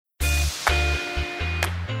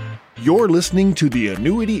You're listening to the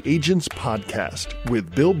Annuity Agents Podcast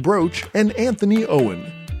with Bill Broach and Anthony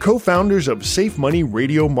Owen, co-founders of Safe Money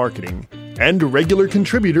Radio Marketing and regular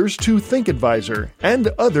contributors to ThinkAdvisor and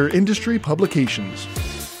other industry publications.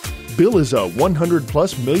 Bill is a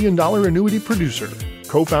 $100+ million annuity producer,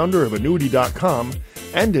 co-founder of Annuity.com,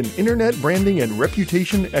 and an internet branding and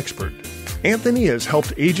reputation expert. Anthony has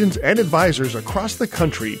helped agents and advisors across the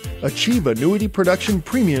country achieve annuity production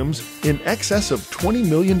premiums in excess of $20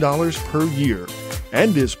 million per year,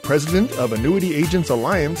 and is president of Annuity Agents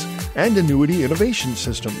Alliance and Annuity Innovation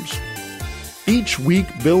Systems. Each week,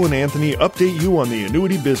 Bill and Anthony update you on the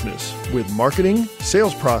annuity business with marketing,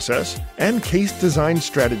 sales process, and case design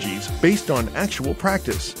strategies based on actual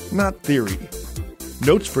practice, not theory.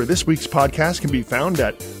 Notes for this week's podcast can be found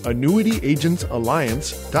at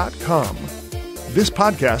annuityagentsalliance.com. This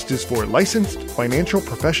podcast is for licensed financial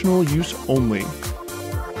professional use only.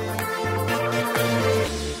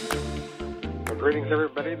 Well, greetings,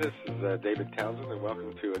 everybody. This is David Townsend, and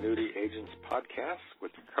welcome to Annuity Agents Podcast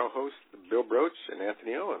with your co-hosts Bill Broach and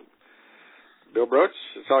Anthony Owen. Bill Broach,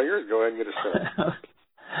 it's all yours. Go ahead and get us started.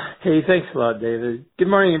 Hey, thanks a lot, David. Good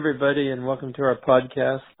morning, everybody, and welcome to our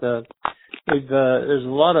podcast. There's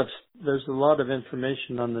a lot of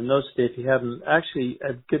information on the notes today. If you haven't, actually,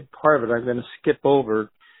 a good part of it I'm going to skip over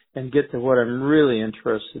and get to what I'm really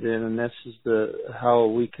interested in, and this is how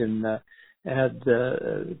we can add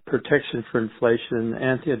protection for inflation.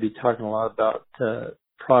 Anthony will be talking a lot about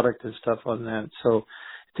product and stuff on that. So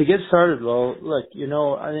to get started, though, look,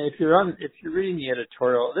 if you're reading the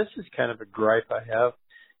editorial, this is kind of a gripe I have.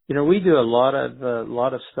 We do a lot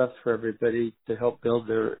of stuff for everybody to help build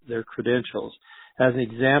their credentials. As an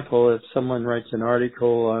example, if someone writes an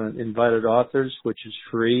article on invited authors, which is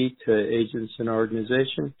free to agents and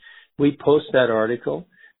organization, we post that article.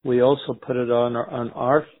 We also put it on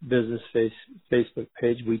our business Facebook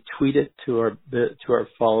page. We tweet it to our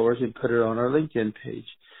followers. We put it on our LinkedIn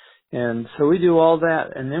page. And so we do all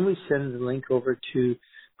that, and then we send the link over to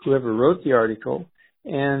whoever wrote the article,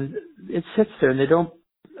 and it sits there, and they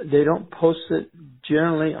don't post it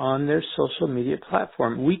generally on their social media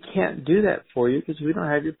platform. We can't do that for you because we don't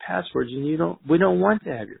have your passwords, and we don't want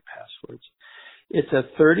to have your passwords. It's a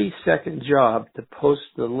 30-second job to post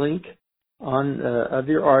the link of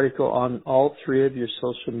your article on all three of your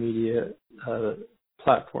social media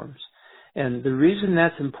platforms. And the reason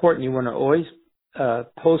that's important, you want to always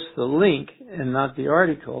post the link and not the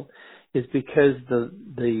article, is because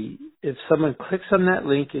if someone clicks on that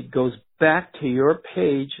link, it goes back to your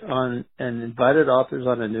page on an invited authors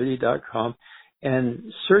on Annuity.com,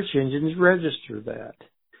 and search engines register that,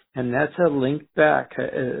 and that's a link back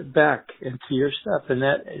into your stuff, and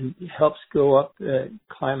that helps go up,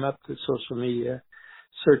 climb up the social media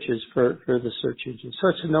searches for the search engine. So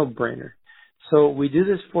it's a no-brainer. So we do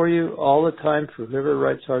this for you all the time for whoever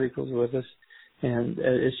writes articles with us. And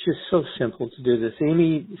it's just so simple to do this.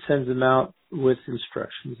 Amy sends them out with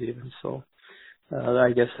instructions even. So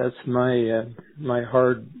I guess that's my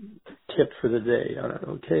hard tip for the day on it,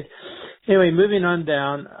 okay? Anyway, moving on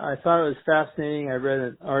down, I thought it was fascinating. I read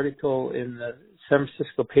an article in the San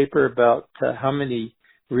Francisco paper about how many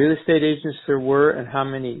real estate agents there were and how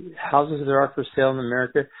many houses there are for sale in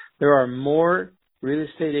America. There are more real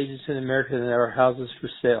estate agents in America than there are houses for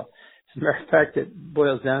sale. As a matter of fact, it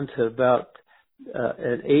boils down to about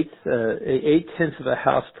an eight-tenths of a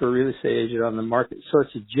house per real estate agent on the market. So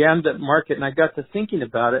it's a jammed-up market, and I got to thinking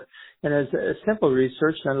about it. And as a simple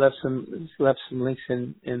research, and I left some links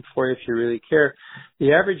in for you if you really care.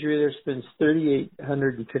 The average realtor spends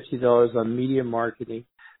 $3,850 on media marketing.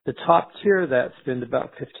 The top tier of that spend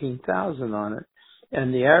about $15,000 on it,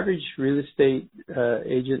 and the average real estate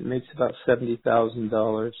agent makes about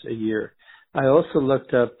 $70,000 a year. I also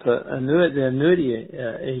looked up the annuity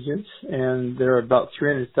agents, and there are about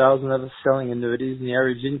 300,000 of us selling annuities, and the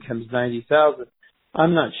average income is $90,000.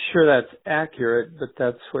 I'm not sure that's accurate, but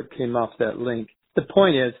that's what came off that link. The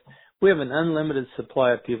point is, we have an unlimited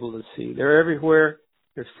supply of people to see. They're everywhere.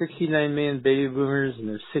 There's 69 million baby boomers, and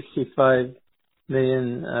there's 65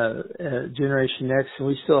 million Generation X, and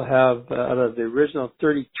we still have, out of the original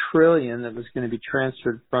 30 trillion that was going to be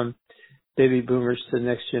transferred from baby boomers to the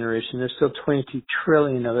next generation, there's still 22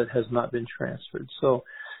 trillion of it has not been transferred. So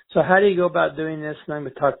how do you go about doing this? And I'm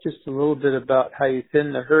going to talk just a little bit about how you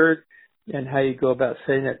thin the herd and how you go about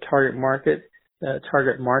setting that target marketing,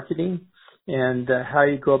 and how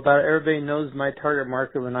you go about it. Everybody knows my target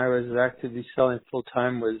market when I was actively selling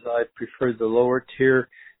full-time was I preferred the lower tier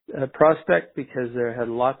prospect because there had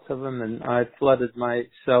lots of them, and I flooded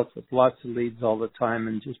myself with lots of leads all the time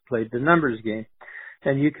and just played the numbers game.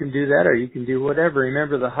 And you can do that, or you can do whatever.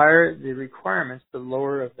 Remember, the higher the requirements, the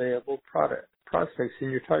lower available prospects in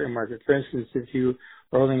your target market. For instance, if you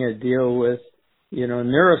are only going to deal with,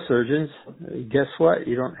 neurosurgeons, guess what?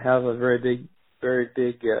 You don't have a very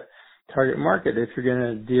big target market. If you're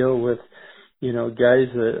going to deal with, guys,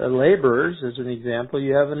 laborers, as an example,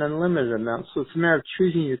 you have an unlimited amount. So it's a matter of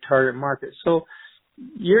choosing your target market. So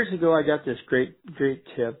years ago, I got this great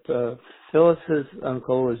tip. Phyllis's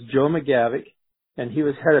uncle was Joe McGavick, and he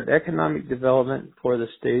was head of economic development for the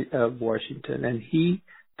state of Washington, and he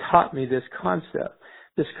taught me this concept.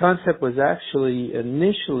 This concept was actually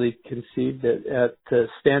initially conceived at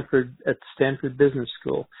Stanford Business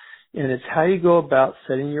School, and it's how you go about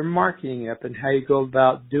setting your marketing up and how you go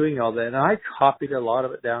about doing all that. And I copied a lot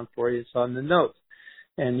of it down for you. It's on the notes,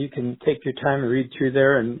 and you can take your time and read through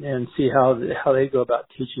there and see how they go about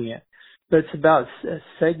teaching it. But it's about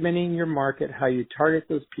segmenting your market, how you target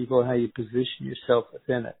those people, and how you position yourself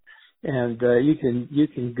within it. And you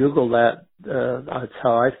can Google that. That's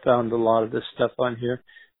how I found a lot of this stuff on here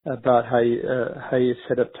about how you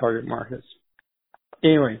set up target markets.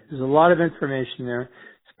 Anyway, there's a lot of information there,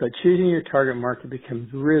 but choosing your target market becomes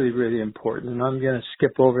really, really important. And I'm going to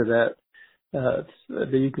skip over that,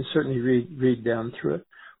 but you can certainly read down through it.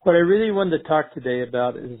 What I really wanted to talk today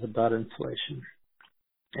about is about inflation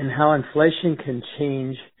and how inflation can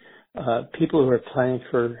change people who are planning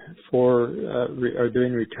are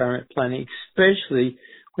doing retirement planning, especially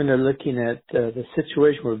when they're looking at the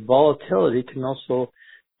situation where volatility can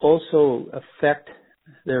also affect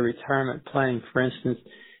their retirement planning. For instance,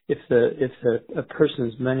 if a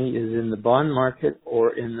person's money is in the bond market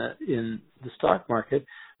or in the stock market,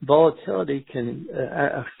 volatility can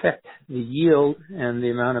affect the yield and the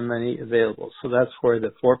amount of money available. So that's where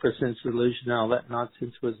the 4% solution and all that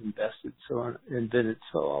nonsense was invented,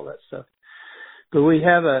 all that stuff. But we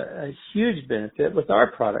have a huge benefit with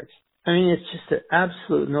our products. I mean, it's just an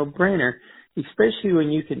absolute no-brainer, especially when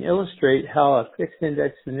you can illustrate how a fixed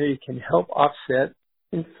index annuity can help offset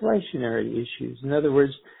inflationary issues. In other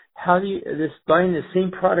words, buying the same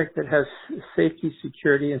product that has safety,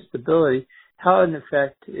 security, and stability, how in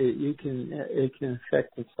effect it can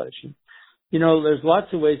affect inflation. There's lots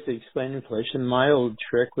of ways to explain inflation. My old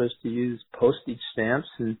trick was to use postage stamps,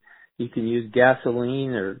 and you can use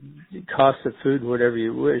gasoline or cost of food, whatever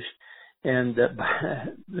you wish. And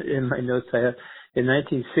in my notes I have, in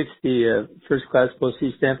 1960, first class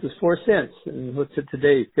postage stamp was 4 cents. And what's it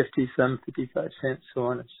today? 55 cents, so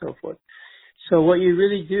on and so forth. So what you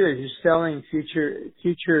really do is you're selling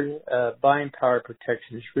future buying power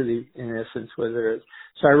protection. Is really, in essence, what it is.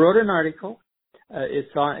 So I wrote an article.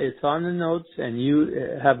 It's on the notes, and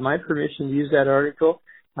you have my permission to use that article.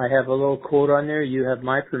 I have a little quote on there. You have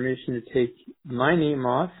my permission to take my name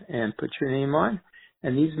off and put your name on.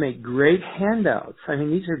 And these make great handouts. I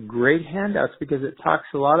mean, these are great handouts because it talks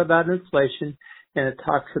a lot about inflation, and it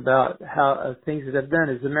talks about how things that have done.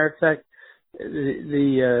 As a matter of fact,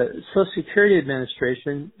 the Social Security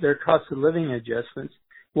Administration, their cost of living adjustments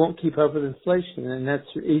won't keep up with inflation, and that's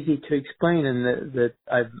easy to explain, and that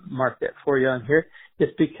I've marked that for you on here.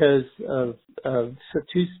 It's because of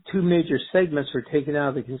two major segments were taken out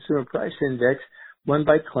of the Consumer Price Index, one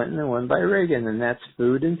by Clinton and one by Reagan, and that's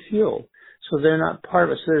food and fuel. So they're not part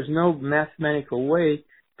of it. So there's no mathematical way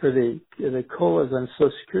for the COLAs on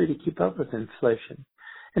Social Security to keep up with inflation.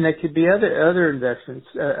 And there could be other investments,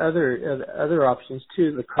 other options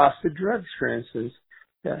too. The cost of drugs, for instance,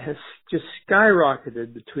 has just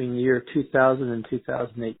skyrocketed between year 2000 and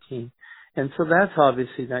 2018. And so that's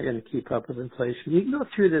obviously not going to keep up with inflation. You can go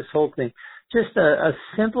through this whole thing. Just a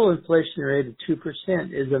simple inflation rate of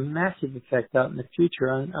 2% is a massive effect out in the future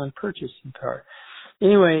on purchasing power.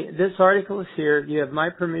 Anyway, this article is here. You have my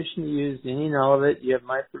permission to use any and all of it. You have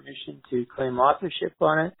my permission to claim authorship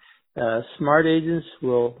on it. Smart agents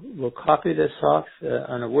will copy this off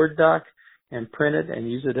on a Word doc and print it and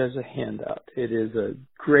use it as a handout. It is a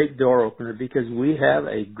great door opener because we have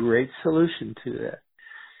a great solution to that.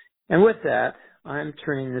 And with that, I'm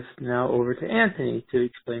turning this now over to Anthony to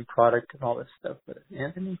explain product and all this stuff. But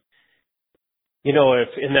Anthony? If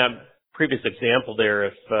in that previous example there,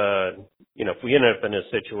 if we end up in a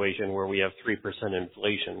situation where we have 3%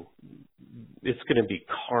 inflation, it's going to be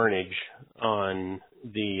carnage on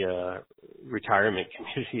the retirement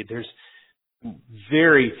community. There's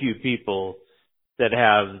very few people that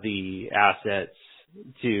have the assets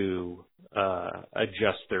to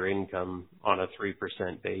adjust their income on a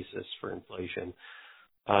 3% basis for inflation.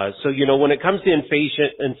 So when it comes to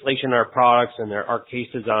inflation, our products and our case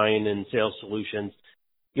design and sales solutions,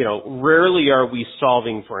 rarely are we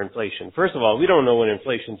solving for inflation. First of all, we don't know what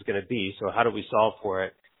inflation is going to be, so how do we solve for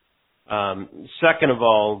it? Second of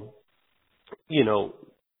all,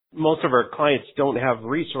 most of our clients don't have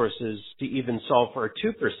resources to even solve for a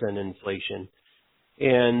 2% inflation.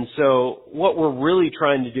 And so what we're really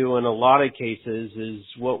trying to do in a lot of cases is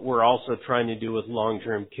what we're also trying to do with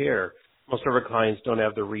long-term care. Most of our clients don't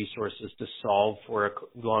have the resources to solve for a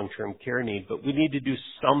long-term care need, but we need to do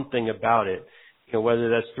something about it. Whether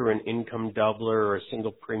that's through an income doubler or a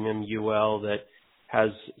single premium UL that has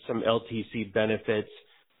some LTC benefits,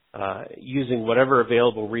 using whatever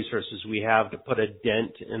available resources we have to put a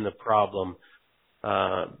dent in the problem.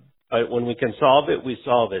 But when we can solve it, we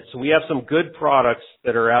solve it. So we have some good products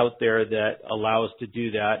that are out there that allow us to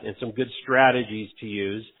do that and some good strategies to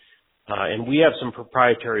use. And we have some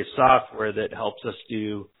proprietary software that helps us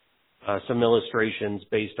do some illustrations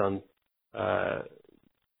based on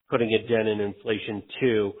putting a dent in inflation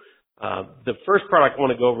too. The first product I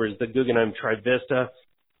want to go over is the Guggenheim Trivista.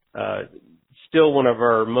 Still one of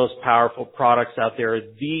our most powerful products out there.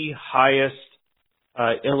 The highest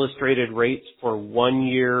illustrated rates for 1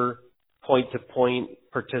 year point-to-point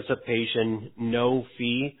participation, no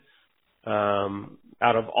fee,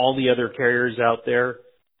 out of all the other carriers out there.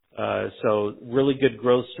 So really good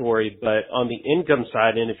growth story. But on the income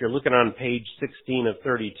side, and if you're looking on page 16 of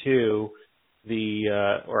 32,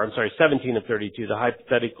 17 of 32, the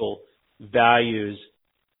hypothetical values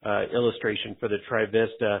illustration for the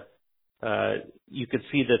Trivista, you could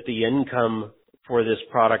see that the income for this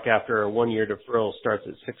product after a 1 year deferral starts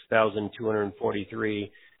at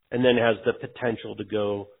 $6,243 and then has the potential to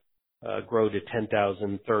grow to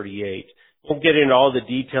 $10,038. Won't get into all the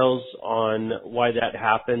details on why that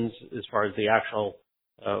happens as far as the actual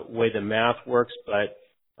way the math works, but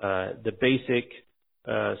the basic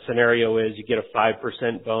scenario is you get a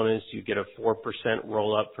 5% bonus, you get a 4%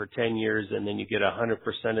 roll up for 10 years, and then you get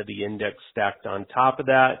 100% of the index stacked on top of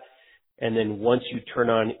that. And then once you turn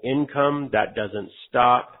on income, that doesn't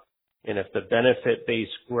stop. And if the benefit base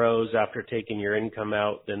grows after taking your income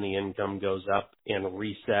out, then the income goes up and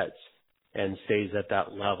resets and stays at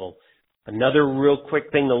that level. Another real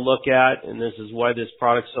quick thing to look at, and this is why this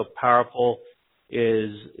product's so powerful,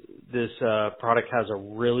 is this product has a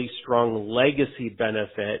really strong legacy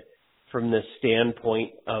benefit from the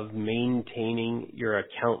standpoint of maintaining your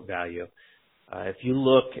account value. If you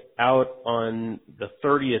look out on the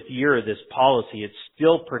 30th year of this policy, it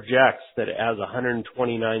still projects that it has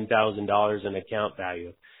 $129,000 in account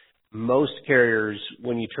value. Most carriers,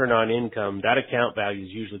 when you turn on income, that account value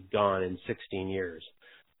is usually gone in 16 years.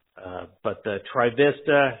 But the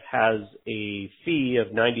Trivista has a fee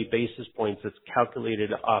of 90 basis points that's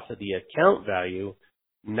calculated off of the account value,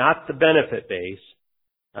 not the benefit base,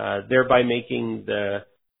 thereby making the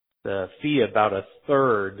fee about a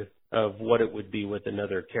third of what it would be with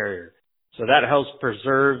another carrier. So that helps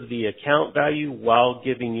preserve the account value while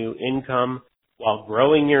giving you income, while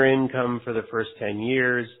growing your income for the first 10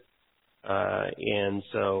 years. And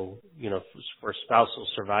so, for spousal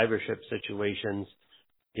survivorship situations,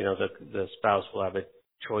 the spouse will have a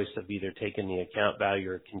choice of either taking the account value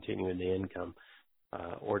or continuing the income,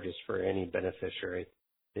 or just for any beneficiary,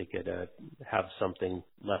 they could have something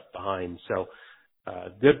left behind. So,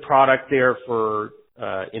 good product there for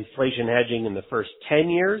inflation hedging in the first 10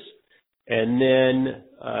 years. And then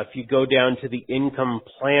if you go down to the income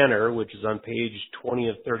planner, which is on page 20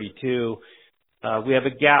 of 32, we have a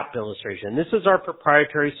gap illustration. This is our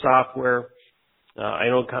proprietary software. I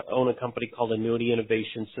own a company called Annuity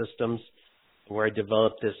Innovation Systems, where I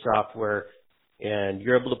developed this software, and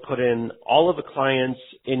you're able to put in all of the clients'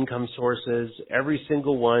 income sources, every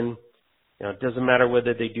single one. It doesn't matter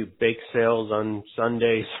whether they do bake sales on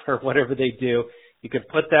Sundays or whatever they do. You can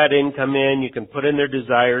put that income in, you can put in their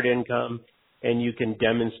desired income, and you can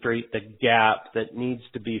demonstrate the gap that needs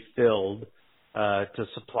to be filled to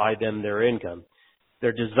supply them their income.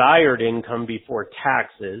 Their desired income before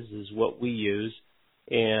taxes is what we use,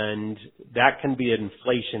 and that can be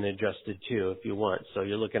inflation adjusted too if you want. So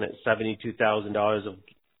you're looking at $72,000 of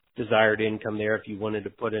desired income there. If you wanted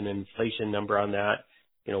to put an inflation number on that,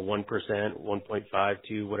 1%, 1.5,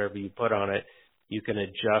 2, whatever you put on it, you can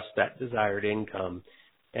adjust that desired income,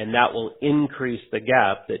 and that will increase the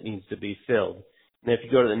gap that needs to be filled. And if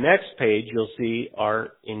you go to the next page, you'll see our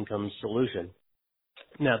income solution.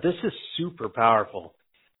 Now, this is super powerful.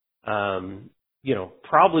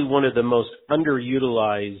 Probably one of the most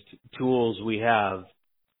underutilized tools we have,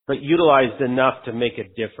 but utilized enough to make a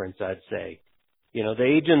difference, I'd say. The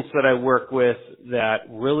agents that I work with that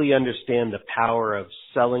really understand the power of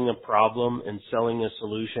selling a problem and selling a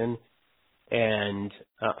solution, and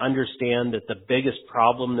understand that the biggest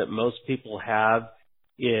problem that most people have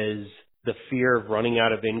is the fear of running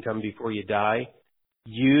out of income before you die,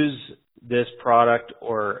 use this product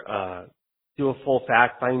or do a full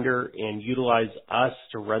fact finder and utilize us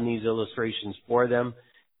to run these illustrations for them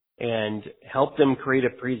and help them create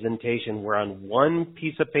a presentation where on one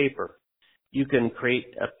piece of paper you can create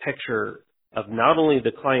a picture of not only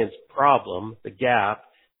the client's problem, the gap,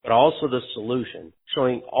 but also the solution,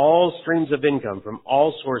 showing all streams of income from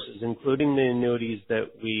all sources, including the annuities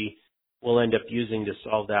that we will end up using to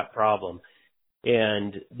solve that problem.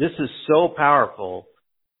 And this is so powerful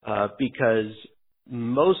because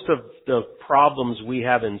most of the problems we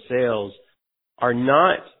have in sales are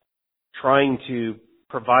not trying to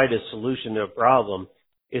provide a solution to a problem.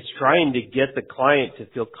 It's trying to get the client to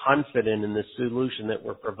feel confident in the solution that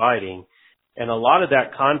we're providing. And a lot of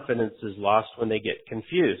that confidence is lost when they get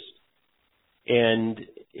confused. And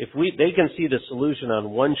if they can see the solution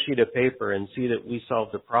on one sheet of paper and see that we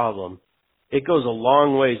solved the problem, it goes a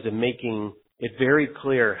long ways to making it very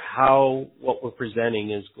clear how what we're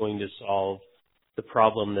presenting is going to solve the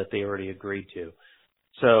problem that they already agreed to.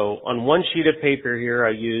 So on one sheet of paper here,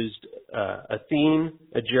 I used Athene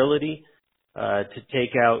Agility to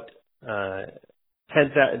take out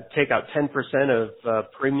 10%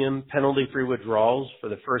 of premium penalty-free withdrawals for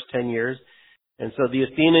the first 10 years. And so the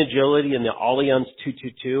Athene Agility and the Allianz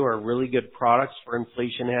 222 are really good products for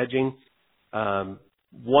inflation hedging.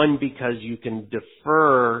 One, because you can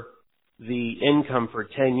defer the income for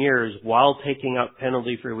 10 years while taking out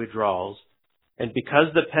penalty-free withdrawals. And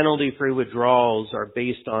because the penalty-free withdrawals are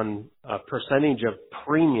based on a percentage of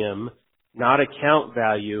premium, not account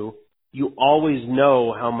value, you always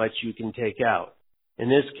know how much you can take out. In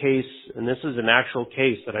this case, and this is an actual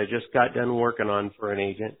case that I just got done working on for an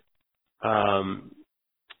agent.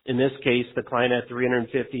 In this case, the client had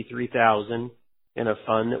 $353,000 in a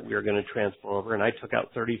fund that we were going to transfer over, and I took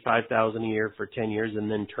out $35,000 a year for 10 years and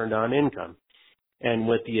then turned on income. And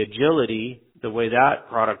with the Agility, the way that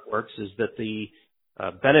product works is that the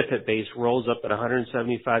benefit base rolls up at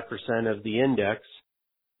 175% of the index,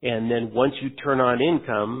 and then once you turn on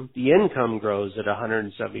income, the income grows at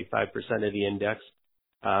 175% of the index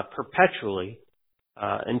perpetually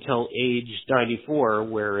until age 94,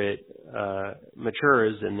 where it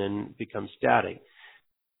matures and then becomes static.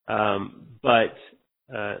 But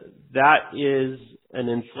that is an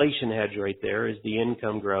inflation hedge right there as the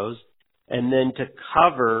income grows. And then to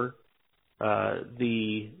cover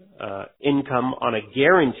the income on a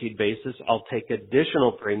guaranteed basis, I'll take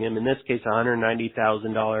additional premium, in this case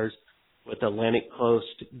 $190,000 with Atlantic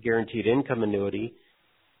Coast Guaranteed Income Annuity,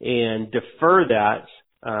 and defer that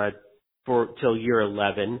till year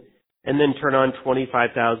 11, and then turn on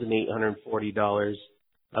 $25,840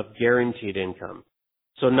 of guaranteed income.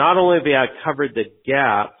 So not only have I covered the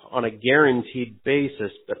gap on a guaranteed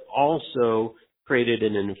basis, but also created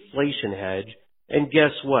an inflation hedge. And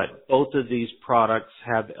guess what? Both of these products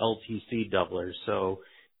have LTC doublers. So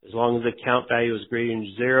as long as the account value is greater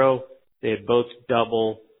than zero, they both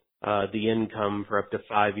double the income for up to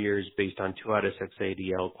 5 years based on 2 out of 6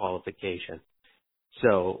 ADL qualification.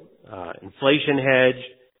 So inflation hedge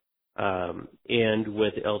and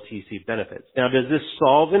with LTC benefits. Now, does this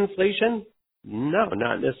solve inflation? No,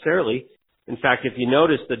 not necessarily. In fact, if you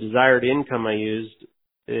notice, the desired income I used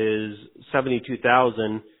is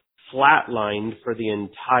 $72,000 flatlined for the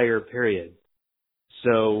entire period.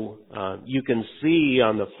 So you can see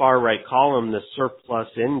on the far right column the surplus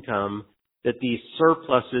income, that the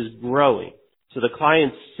surplus is growing. So the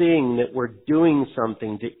client's seeing that we're doing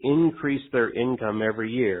something to increase their income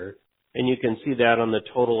every year, and you can see that on the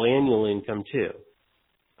total annual income too.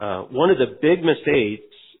 One of the big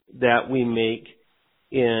mistakes that we make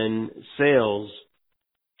in sales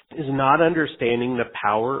is not understanding the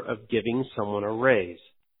power of giving someone a raise.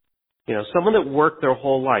 You know, someone that worked their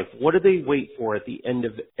whole life, what do they wait for at the end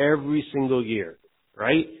of every single year,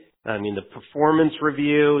 right? I mean, the performance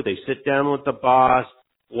review, they sit down with the boss.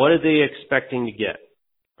 What are they expecting to get?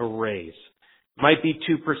 A raise. Might be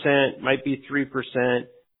 2%, might be 3%,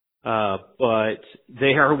 but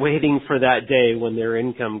they are waiting for that day when their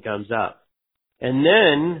income comes up. And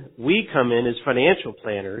then we come in as financial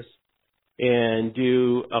planners and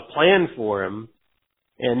do a plan for them,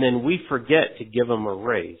 and then we forget to give them a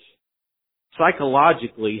raise.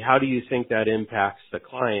 Psychologically, how do you think that impacts the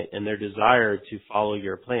client and their desire to follow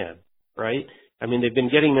your plan, right? I mean, they've been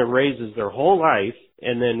getting their raises their whole life,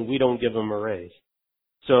 and then we don't give them a raise.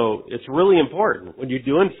 So it's really important. When you're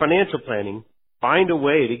doing financial planning, find a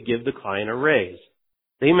way to give the client a raise.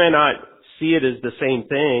 They may not see it as the same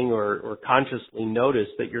thing or consciously notice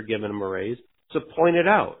that you're giving them a raise, so point it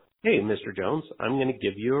out. Hey, Mr. Jones, I'm going to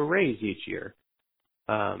give you a raise each year.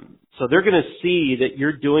 So they're going to see that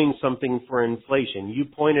you're doing something for inflation. You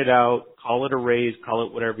pointed out, call it a raise, call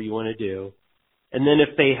it whatever you want to do. And then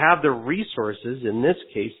if they have the resources, in this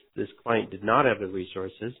case, this client did not have the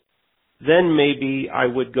resources, then maybe I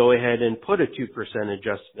would go ahead and put a 2%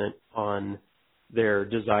 adjustment on their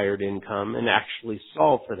desired income and actually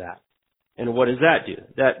solve for that. And what does that do?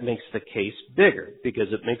 That makes the case bigger because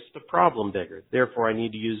it makes the problem bigger. Therefore, I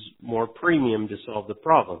need to use more premium to solve the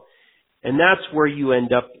problem. And that's where you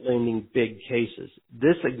end up landing big cases.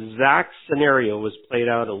 This exact scenario was played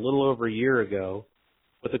out a little over a year ago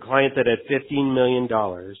with a client that had $15 million.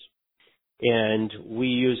 And we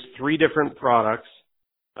used 3 different products,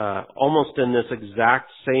 almost in this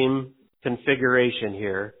exact same configuration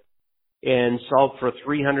here, and solved for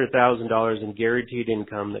 $300,000 in guaranteed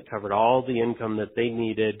income that covered all the income that they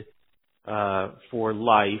needed for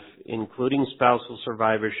life, including spousal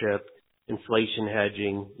survivorship, inflation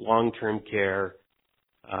hedging, long-term care.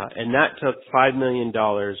 And that took $5 million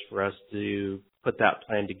for us to put that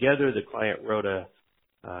plan together. The client wrote a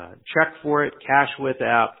check for it, cash with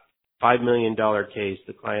app, $5 million case.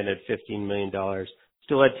 The client had $15 million,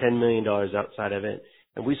 still had $10 million outside of it.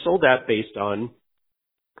 And we sold that based on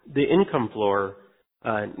the income floor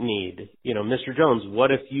need. You know, Mr. Jones,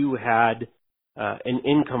 what if you had an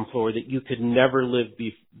income floor that you could never live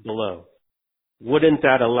below? Wouldn't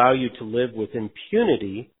that allow you to live with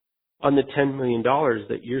impunity on the $10 million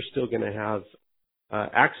that you're still going to have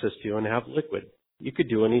access to and have liquid? You could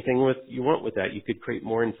do anything you want with that. You could create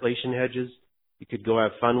more inflation hedges. You could go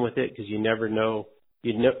have fun with it because you never know.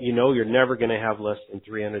 You know you're never going to have less than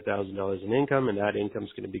 $300,000 in income, and that income is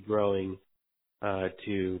going to be growing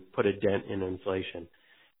to put a dent in inflation.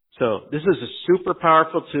 So this is a super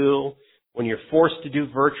powerful tool when you're forced to do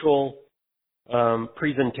virtual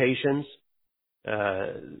presentations.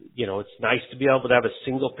 You know, it's nice to be able to have a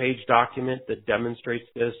single page document that demonstrates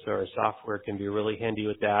this, or our software can be really handy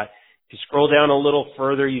with that. If you scroll down a little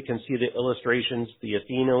further, you can see the illustrations, the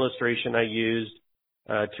Athene illustration I used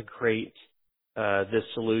to create this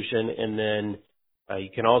solution. And then you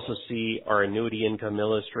can also see our annuity income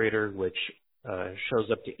illustrator, which shows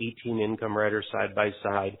up to 18 income riders side by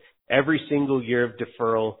side. Every single year of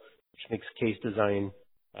deferral, which makes case design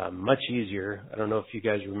much easier. I don't know if you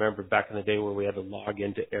guys remember back in the day where we had to log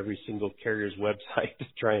into every single carrier's website to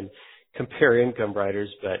try and compare income riders,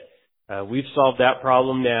 but we've solved that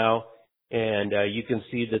problem now. And you can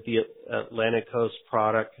see that the Atlantic Coast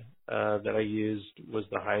product that I used was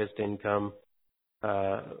the highest income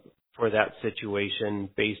for that situation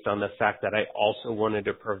based on the fact that I also wanted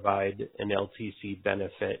to provide an LTC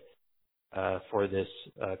benefit for this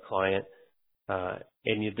client.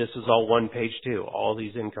 And this is all one page too, all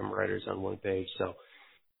these income riders on one page. So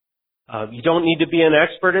you don't need to be an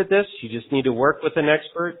expert at this. You just need to work with an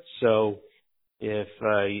expert. So if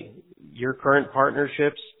your current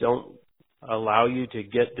partnerships don't allow you to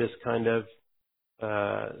get this kind of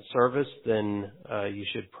service, then you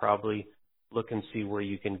should probably look and see where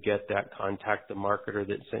you can get that. Contact the marketer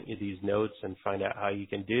that sent you these notes and find out how you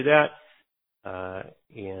can do that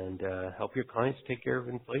and help your clients take care of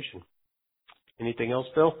inflation. Anything else,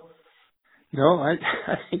 Bill? No, I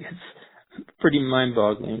think it's pretty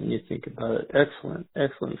mind-boggling when you think about it.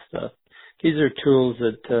 Excellent stuff. These are tools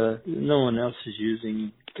that no one else is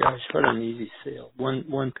using. Gosh, what an easy sale.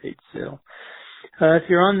 One-page sale. If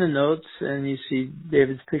you're on the notes and you see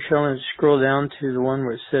David's picture, I want to scroll down to the one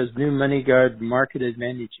where it says New MoneyGuard Market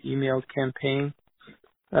Advantage Email Campaign.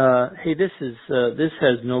 Hey, this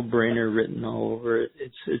has no-brainer written all over it.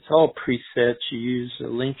 It's all presets. You use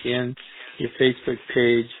LinkedIn, your Facebook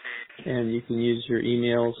page, and you can use your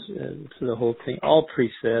emails for the whole thing. All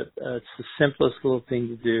preset. It's the simplest little thing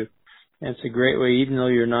to do. And it's a great way, even though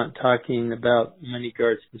you're not talking about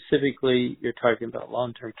MoneyGuard specifically, you're talking about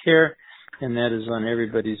long-term care, and that is on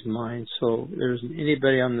everybody's mind. So there's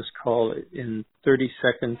anybody on this call in 30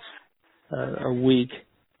 seconds a week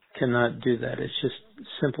cannot do that. It's just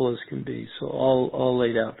simple as can be. So all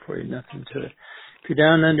laid out for you, nothing to it. If you're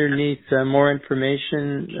down underneath more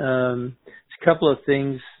information, a couple of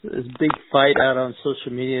things. There's a big fight out on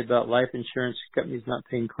social media about life insurance companies not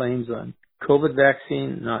paying claims on COVID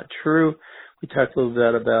vaccine. Not true. We talked a little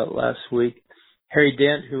bit about last week. Harry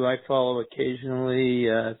Dent, who I follow occasionally,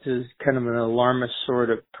 is kind of an alarmist sort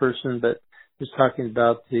of person, but was talking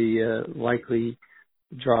about the likely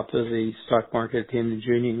drop of the stock market at the end of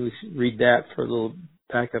June. You can read that for a little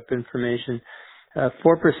backup information.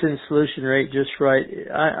 4% solution rate, just right.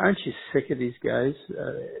 Aren't you sick of these guys?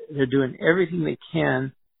 They're doing everything they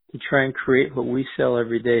can to try and create what we sell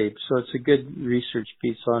every day. So it's a good research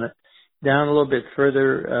piece on it. Down a little bit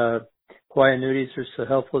further, why annuities are so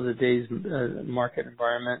helpful in today's market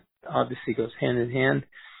environment. Obviously goes hand in hand.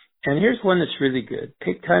 And here's one that's really good.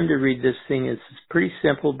 Take time to read this thing. It's pretty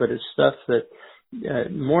simple, but it's stuff that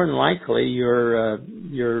more than likely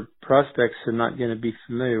your prospects are not going to be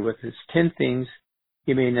familiar with. It's 10 things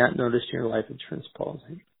you may not notice in your life insurance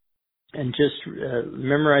policy. And just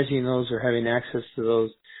memorizing those or having access to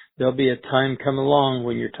those, there'll be a time come along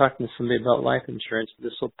when you're talking to somebody about life insurance.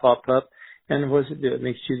 This will pop up. And what does it do? It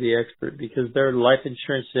makes you the expert because their life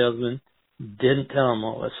insurance salesman didn't tell them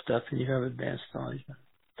all this stuff, and you have advanced knowledge.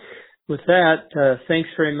 With that, thanks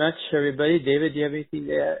very much, everybody. David, do you have anything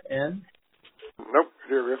to add? Nope,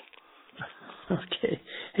 here we go. Okay.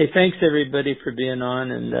 Hey, thanks, everybody, for being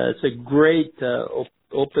on. And it's a great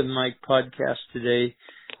open mic podcast today.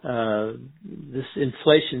 This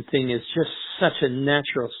inflation thing is just such a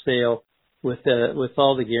natural sale with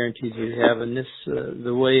all the guarantees we have. And this,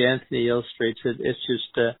 the way Anthony illustrates it, it's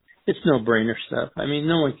just, it's no-brainer stuff. I mean,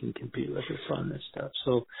 no one can compete with us on this stuff.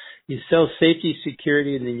 So you sell safety,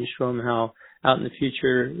 security, and then you show them how out in the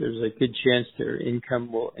future there's a good chance their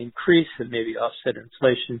income will increase and maybe offset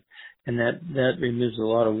inflation. And that removes a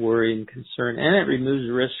lot of worry and concern. And it removes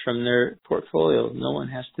risk from their portfolio. No one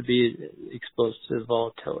has to be exposed to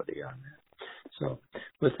volatility on that. So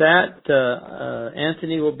with that,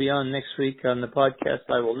 Anthony will be on next week on the podcast.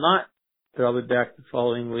 I will not, but I'll be back the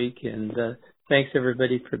following week. And thanks,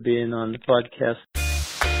 everybody, for being on the podcast.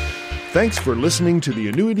 Thanks for listening to the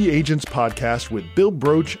Annuity Agents Podcast with Bill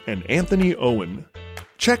Broach and Anthony Owen.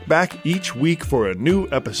 Check back each week for a new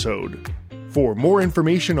episode. For more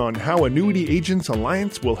information on how Annuity Agents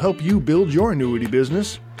Alliance will help you build your annuity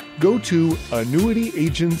business, go to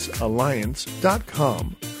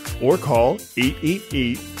annuityagentsalliance.com or call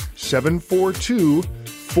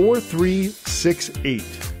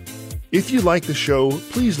 888-742-4368. If you like the show,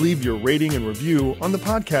 please leave your rating and review on the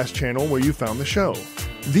podcast channel where you found the show.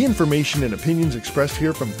 The information and opinions expressed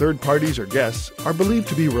here from third parties or guests are believed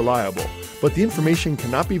to be reliable, but the information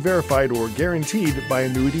cannot be verified or guaranteed by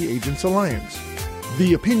Annuity Agents Alliance.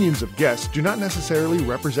 The opinions of guests do not necessarily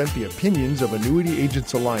represent the opinions of Annuity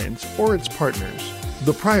Agents Alliance or its partners.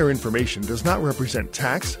 The prior information does not represent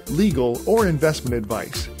tax, legal, or investment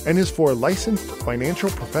advice and is for licensed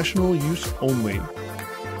financial professional use only.